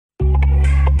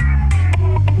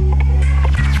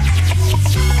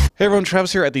Hey everyone,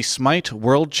 Travis here at the Smite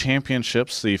World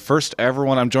Championships, the first ever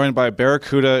one. I'm joined by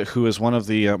BaRRaCCuDDa, who is one of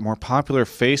the more popular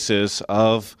faces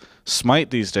of Smite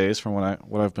these days, from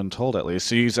what I've been told at least.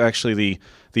 So he's actually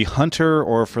the hunter,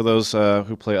 or for those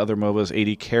who play other MOBAs,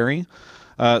 AD carry.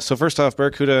 So first off,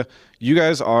 BaRRaCCuDDa, you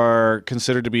guys are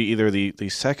considered to be either the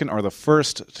second or the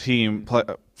first team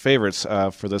favorites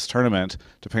for this tournament,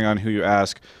 depending on who you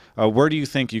ask. Where do you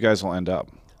think you guys will end up?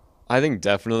 I think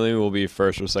definitely we'll be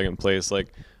first or second place.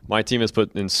 Like, my team has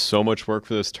put in so much work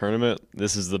for this tournament.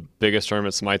 This is the biggest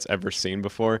tournament Smite's ever seen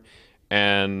before,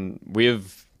 and we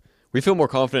feel more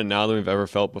confident now than we've ever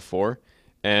felt before.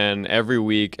 And every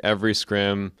week, every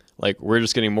scrim, like, we're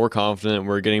just getting more confident.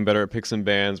 We're getting better at picks and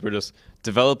bans. We're just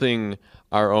developing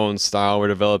our own style. We're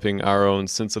developing our own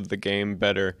sense of the game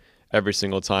better every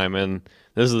single time, and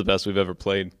this is the best we've ever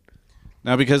played.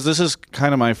 Now, because this is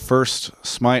kind of my first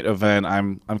Smite event,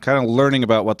 I'm kind of learning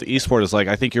about what the esport is like.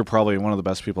 I think you're probably one of the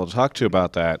best people to talk to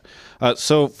about that.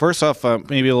 So first off,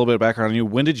 maybe a little bit of background on you.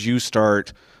 When did you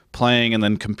start playing and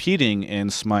then competing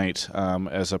in Smite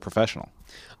as a professional?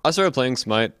 I started playing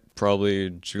Smite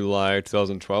probably July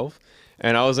 2012,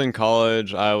 and I was in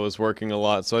college. I was working a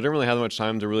lot, so I didn't really have much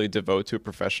time to really devote to it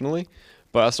professionally.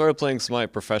 But I started playing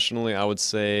Smite professionally, I would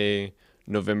say,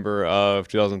 November of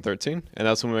 2013, and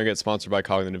that's when we get sponsored by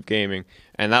Cognitive Gaming,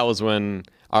 and that was when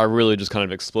I really just kind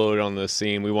of exploded on the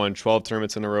scene. We won 12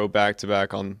 tournaments in a row back to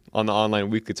back on the online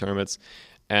weekly tournaments,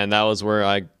 and that was where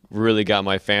I really got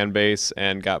my fan base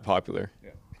and got popular.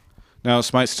 Now,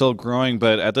 Smite's still growing,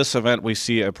 but at this event we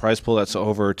see a prize pool that's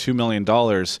over $2 million.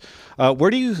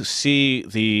 Where do you see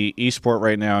the esport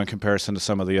right now in comparison to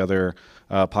some of the other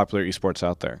popular esports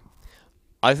out there?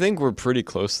 I think we're pretty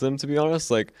close to them, to be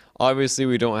honest. Like, obviously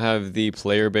we don't have the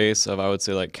player base of, I would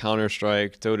say, like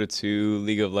Counter-Strike, Dota 2,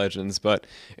 League of Legends, but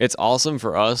it's awesome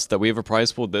for us that we have a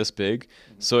prize pool this big,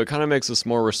 so it kind of makes us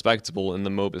more respectable in the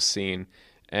MOBA scene.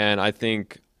 And I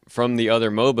think from the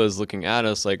other MOBAs looking at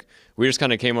us, like, we just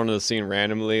kind of came onto the scene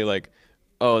randomly, like,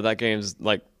 oh, that game's,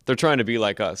 like, they're trying to be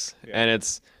like us. Yeah. And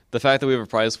it's the fact that we have a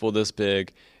prize pool this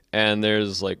big, and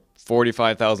there's, like,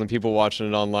 45,000 people watching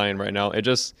it online right now.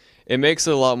 It makes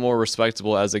it a lot more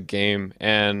respectable as a game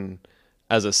and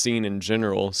as a scene in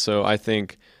general. So I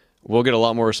think we'll get a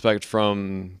lot more respect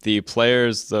from the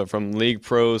players, from League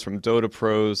pros, from Dota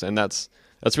pros, and that's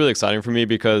really exciting for me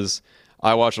because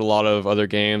I watch a lot of other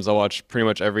games. I watch pretty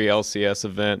much every LCS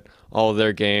event, all of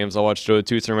their games. I watch Dota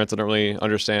 2 tournaments. I don't really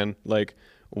understand like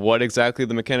what exactly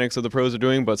the mechanics of the pros are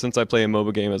doing, but since I play a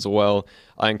MOBA game as well,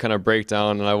 I can kind of break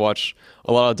down, and I watch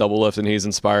a lot of Double Lift, and he's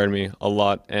inspired me a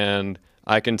lot, and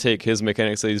I can take his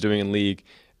mechanics that he's doing in League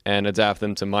and adapt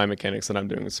them to my mechanics that I'm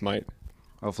doing in Smite.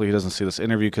 Hopefully he doesn't see this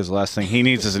interview, because the last thing he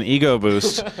needs is an ego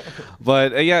boost.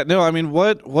 But yeah, no, I mean,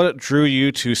 what drew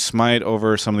you to Smite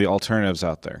over some of the alternatives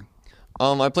out there?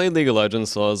 I played League of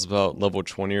Legends till I was about level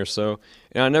 20 or so,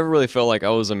 and I never really felt like I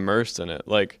was immersed in it.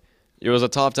 Like, it was a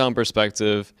top-down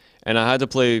perspective, and I had to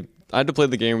play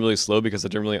the game really slow because I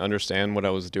didn't really understand what I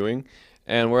was doing.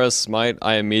 And whereas Smite,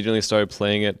 I immediately started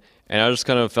playing it, and I just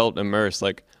kind of felt immersed.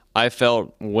 Like, I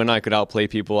felt when I could outplay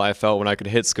people. I felt when I could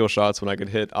hit skill shots, when I could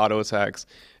hit auto attacks.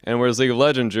 And whereas League of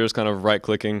Legends, you're just kind of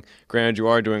right-clicking. Granted, you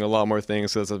are doing a lot more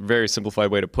things, so that's a very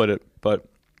simplified way to put it. But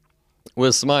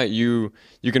with Smite, you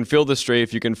can feel the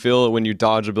strafe. You can feel it when you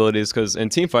dodge abilities, because in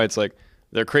team fights, like,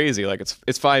 they're crazy. Like, it's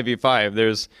 5v5.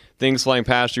 There's things flying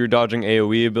past you. You're dodging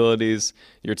AoE abilities.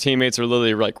 Your teammates are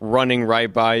literally like running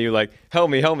right by you, like, help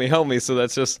me, help me, help me. So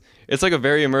it's like a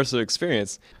very immersive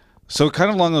experience. So kind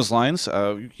of along those lines,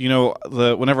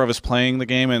 whenever I was playing the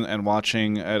game and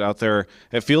watching it out there,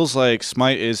 it feels like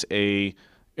Smite is a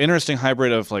interesting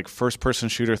hybrid of like first-person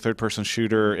shooter, third-person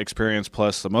shooter experience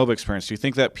plus the MOBA experience. Do you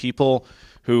think that people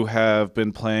who have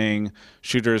been playing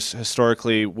shooters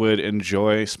historically would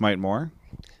enjoy Smite more?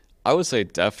 I would say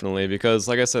definitely, because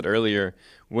like I said earlier,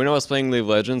 when I was playing League of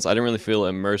Legends, I didn't really feel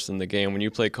immersed in the game. When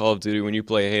you play Call of Duty, when you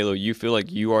play Halo, you feel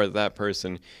like you are that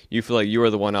person. You feel like you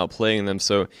are the one out playing them.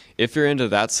 So if you're into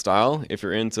that style, if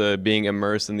you're into being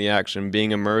immersed in the action,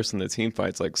 being immersed in the team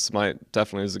fights, like, Smite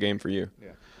definitely is the game for you. Yeah.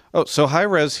 Oh, so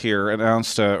Hi-Rez here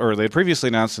announced, or they previously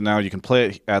announced, and now you can play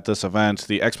it at this event,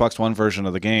 the Xbox One version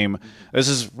of the game. This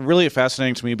is really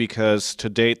fascinating to me because to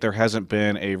date there hasn't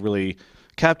been a really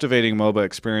captivating MOBA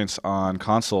experience on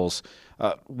consoles.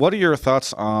 What are your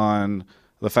thoughts on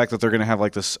the fact that they're going to have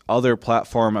like this other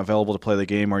platform available to play the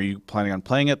game? Are you planning on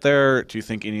playing it there? Do you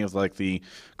think any of like the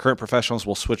current professionals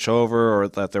will switch over, or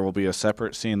that there will be a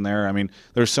separate scene there? I mean,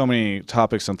 there's so many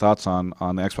topics and thoughts on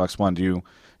the Xbox One. Do you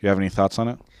have any thoughts on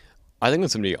it? I think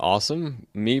it's going to be awesome.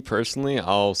 Me personally,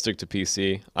 I'll stick to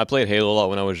PC. I played Halo a lot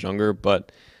when I was younger,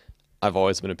 but I've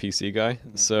always been a PC guy,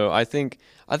 so I think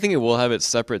it will have its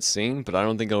separate scene, but I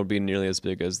don't think it'll be nearly as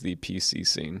big as the PC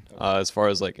scene as far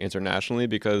as like internationally,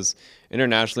 because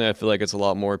internationally I feel like it's a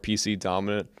lot more PC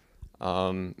dominant,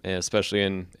 and especially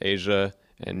in Asia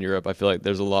and Europe. I feel like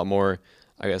there's a lot more,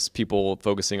 I guess, people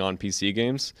focusing on PC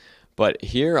games, but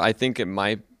here I think it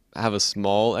might have a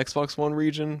small Xbox One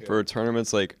region for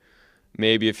tournaments, like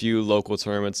maybe a few local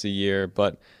tournaments a year,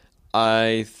 but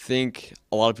I think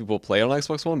a lot of people play on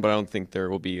Xbox One, but I don't think there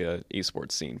will be a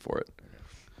esports scene for it.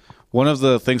 One of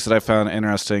the things that I found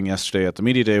interesting yesterday at the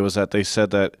media day was that they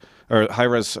said that, or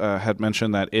Hi-Rez had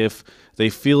mentioned that if they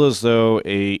feel as though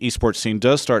a esports scene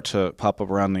does start to pop up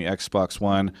around the Xbox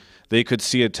One, they could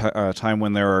see a time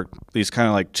when there are these kind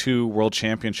of like two world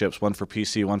championships, one for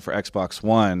PC, one for Xbox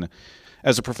One.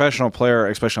 As a professional player,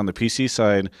 especially on the PC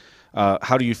side,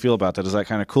 how do you feel about that? Is that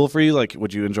kind of cool for you? Like,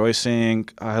 would you enjoy seeing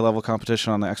high-level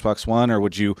competition on the Xbox One, or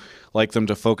would you like them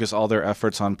to focus all their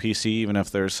efforts on PC, even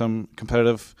if there's some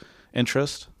competitive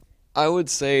interest? I would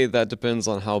say that depends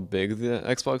on how big the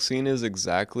Xbox scene is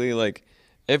exactly. Like,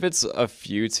 if it's a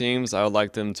few teams, I would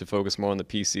like them to focus more on the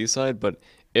PC side, but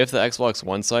if the Xbox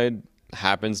One side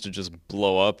happens to just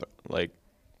blow up, like,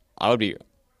 I would be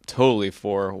totally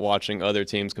for watching other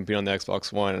teams compete on the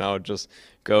Xbox One, and I would just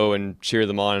go and cheer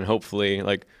them on, and hopefully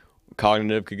like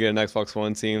Cognitive could get an Xbox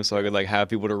One team so I could like have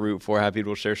people to root for, have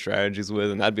people to share strategies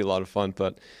with, and that'd be a lot of fun.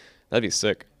 But that'd be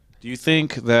sick. Do you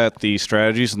think that the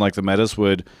strategies and like the metas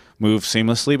would move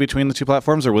seamlessly between the two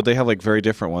platforms, or would they have like very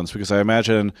different ones? Because I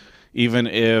imagine even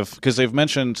if, because they've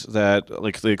mentioned that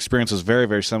like the experience is very,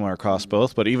 very similar across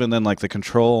both, but even then like the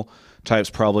control types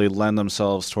probably lend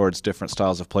themselves towards different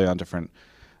styles of play on different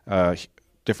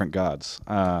gods.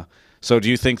 So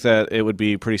do you think that it would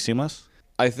be pretty seamless?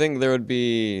 I think there would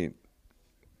be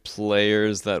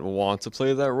players that want to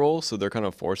play that role, so they're kind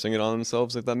of forcing it on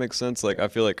themselves, if that makes sense. Like, I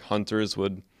feel like hunters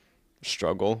would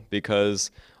struggle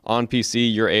because on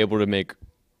PC you're able to make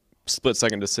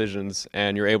split-second decisions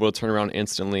and you're able to turn around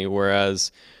instantly,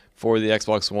 whereas for the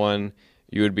Xbox One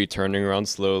you would be turning around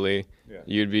slowly.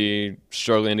 You'd be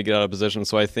struggling to get out of position.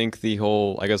 So I think the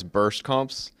whole, I guess, burst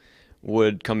comps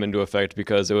would come into effect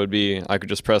because it would be, I could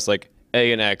just press like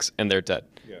A and X and they're dead.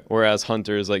 Whereas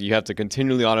hunters, like, you have to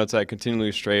continually auto attack,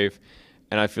 continually strafe,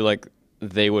 and I feel like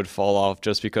they would fall off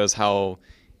just because how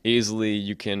easily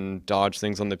you can dodge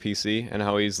things on the PC and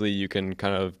how easily you can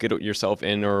kind of get yourself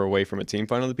in or away from a team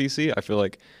fight on the PC. I feel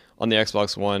like on the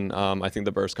Xbox One, I think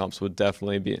the burst comps would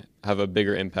definitely have a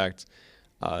bigger impact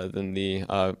than the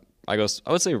I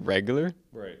would say regular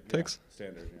picks.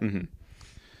 Standard. Yeah.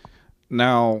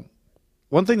 Now,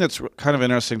 one thing that's kind of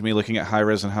interesting to me looking at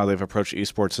Hi-Rez and how they've approached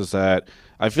esports is that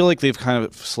I feel like they've kind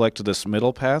of selected this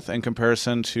middle path in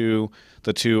comparison to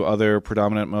the two other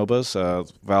predominant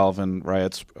MOBAs, Valve and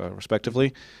Riot's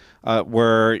respectively,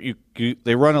 where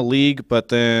they run a league, but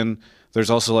then there's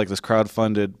also like this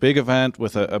crowd-funded big event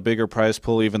with a bigger prize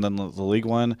pool even than the league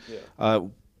one.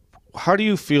 How do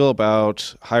you feel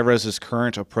about Hi-Rez's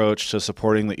current approach to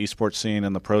supporting the esports scene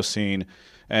and the pro scene?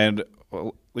 And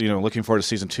looking forward to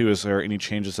season 2, is there any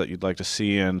changes that you'd like to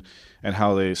see in and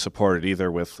how they support it, either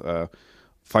with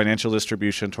financial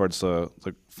distribution towards the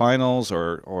finals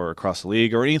or across the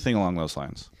league or anything along those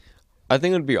lines? I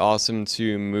think it would be awesome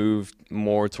to move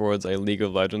more towards a League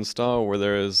of Legends style where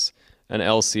there is an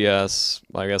LCS,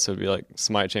 I guess it would be like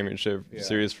Smite Championship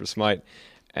Series for Smite.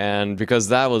 And because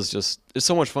that was just, it's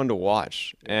so much fun to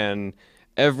watch. And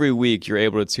every week you're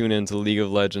able to tune into League of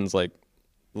Legends, like,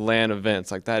 LAN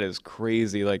events. Like, that is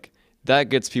crazy. Like, that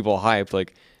gets people hyped.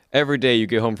 Like, every day you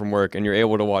get home from work and you're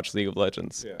able to watch League of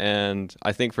Legends. And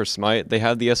I think for Smite, they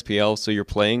have the SPL, so you're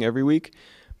playing every week.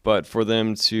 But for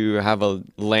them to have a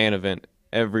LAN event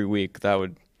every week, that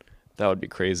would be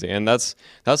crazy. And that's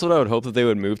what I would hope that they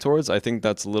would move towards. I think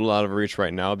that's a little out of reach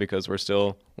right now because we're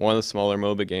still one of the smaller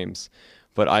MOBA games.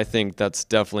 But I think that's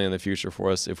definitely in the future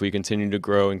for us if we continue to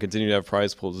grow and continue to have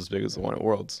prize pools as big as the one at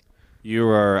Worlds. You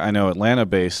are, I know,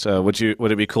 Atlanta-based. Would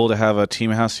it be cool to have a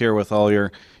team house here with all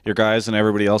your guys and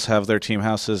everybody else have their team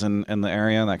houses in the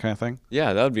area and that kind of thing?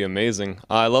 Yeah, that would be amazing.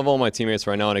 I love all my teammates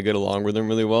right now, and I get along with them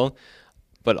really well.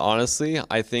 But honestly,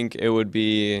 I think it would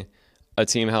be a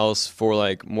team house for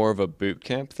like more of a boot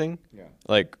camp thing.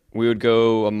 Like, we would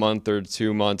go a month or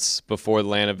 2 months before the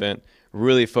LAN event,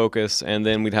 really focus, and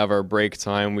then we'd have our break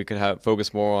time. We could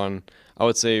focus more on, I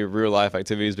would say, real life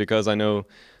activities, because I know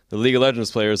the League of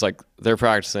Legends players, like, they're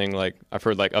practicing, like, I've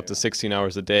heard, like, up to 16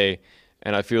 hours a day,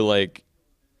 and I feel like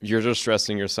you're just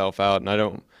stressing yourself out, and I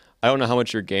don't know how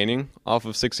much you're gaining off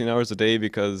of 16 hours a day,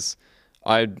 because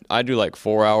I do like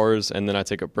 4 hours and then I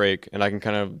take a break and I can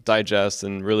kind of digest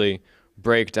and really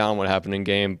break down what happened in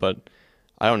game. But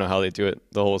I don't know how they do it,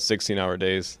 the whole 16-hour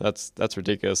days. That's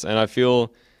ridiculous. And I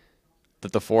feel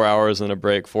that the 4 hours and a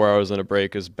break, 4 hours and a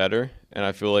break is better. And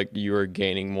I feel like you are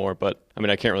gaining more. But, I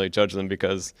mean, I can't really judge them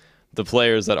because the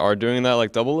players that are doing that,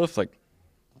 like Double Lift, like,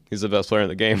 he's the best player in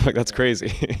the game. Like, that's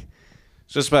crazy.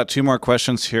 Just about two more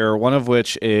questions here, one of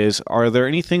which is, are there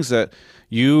any things that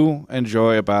you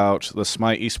enjoy about the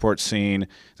Smite esports scene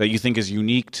that you think is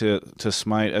unique to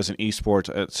Smite as an esport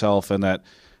itself and that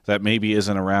maybe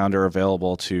isn't around or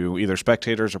available to either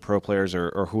spectators or pro players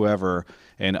or whoever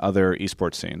in other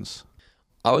esports scenes?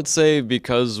 I would say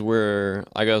because we're,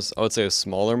 I guess, I would say a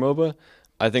smaller MOBA,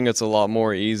 I think it's a lot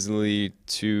more easily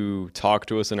to talk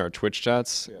to us in our Twitch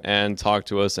chats and talk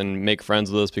to us and make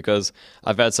friends with us because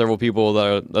I've had several people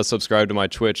that subscribe to my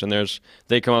Twitch and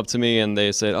they come up to me and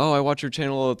they say, oh, I watch your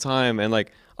channel all the time. And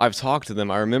like, I've talked to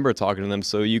them. I remember talking to them.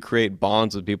 So you create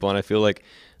bonds with people. And I feel like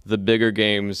the bigger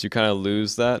games, you kind of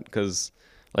lose that because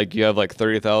like you have like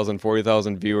 30,000,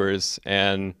 40,000 viewers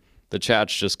and the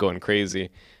chat's just going crazy.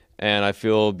 And I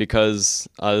feel because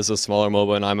this is a smaller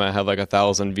MOBA and I might have like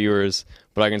 1,000 viewers,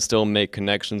 but I can still make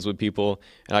connections with people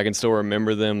and I can still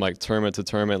remember them like tournament to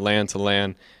tournament, LAN to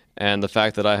LAN. And the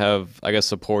fact that I have, I guess,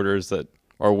 supporters that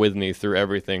are with me through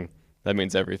everything, that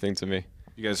means everything to me.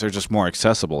 You guys are just more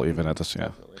accessible even at this, yeah.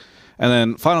 Definitely. And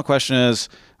then final question is,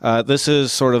 this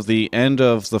is sort of the end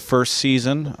of the first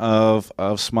season of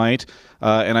Smite.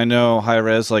 And I know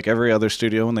Hi-Rez, like every other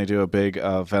studio, when they do a big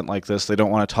event like this, they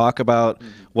don't want to talk about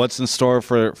what's in store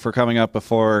for coming up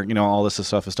before, you know, all this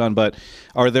stuff is done. But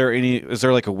is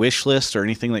there like a wish list or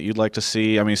anything that you'd like to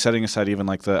see? I mean, setting aside even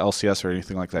like the LCS or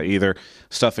anything like that, either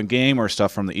stuff in game or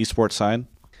stuff from the esports side?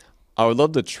 I would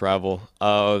love to travel.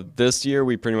 This year,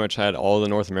 we pretty much had all the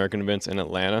North American events in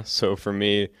Atlanta. So for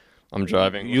me, I'm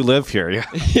driving. You live here, yeah?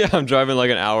 Yeah, I'm driving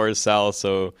like an hour south,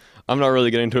 so I'm not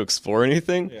really getting to explore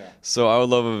anything. Yeah. So I would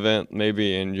love an event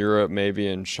maybe in Europe, maybe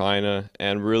in China,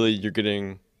 and really you're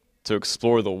getting to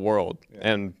explore the world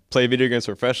and play video games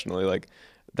professionally. Like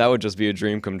that would just be a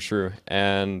dream come true.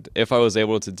 And if I was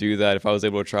able to do that, if I was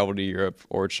able to travel to Europe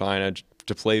or China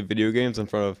to play video games in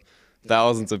front of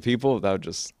thousands of people, that'd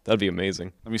be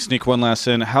amazing. Let me sneak one last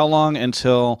in. How long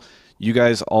until you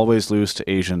guys always lose to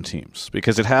Asian teams?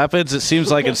 Because it happens, it seems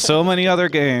like in so many other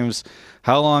games.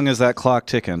 How long is that clock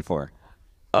ticking for?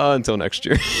 Until next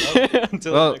year.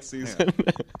 Until next season.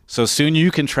 So soon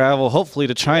you can travel, hopefully,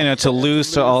 to China to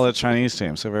lose to all the Chinese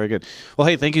teams. So very good. Well,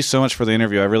 hey, thank you so much for the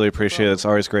interview. I really appreciate it. It's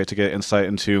always great to get insight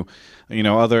into, you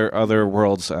know, other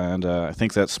worlds. And I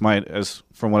think that Smite, as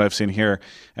from what I've seen here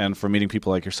and from meeting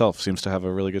people like yourself, seems to have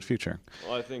a really good future.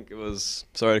 Well, I think it was,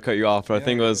 sorry to cut you off, but I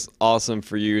think it was awesome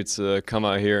for you to come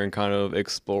out here and kind of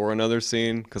explore another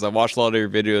scene. Because I've watched a lot of your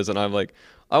videos and I'm like,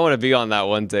 I want to be on that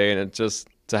one day. And it just,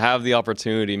 to have the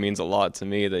opportunity means a lot to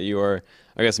me that you are,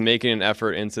 I guess, making an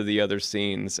effort into the other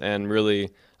scenes and really,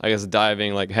 I guess,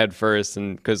 diving like head first.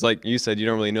 And because like you said, you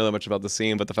don't really know that much about the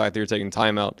scene, but the fact that you're taking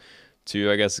time out to,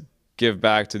 I guess, give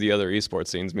back to the other esports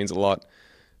scenes means a lot.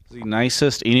 The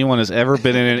nicest anyone has ever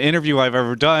been in an interview I've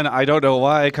ever done. I don't know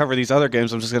why I cover these other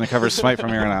games. I'm just going to cover Smite from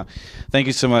here on out. Thank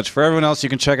you so much. For everyone else, you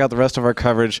can check out the rest of our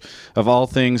coverage of all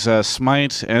things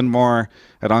Smite and more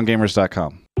at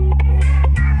ongamers.com.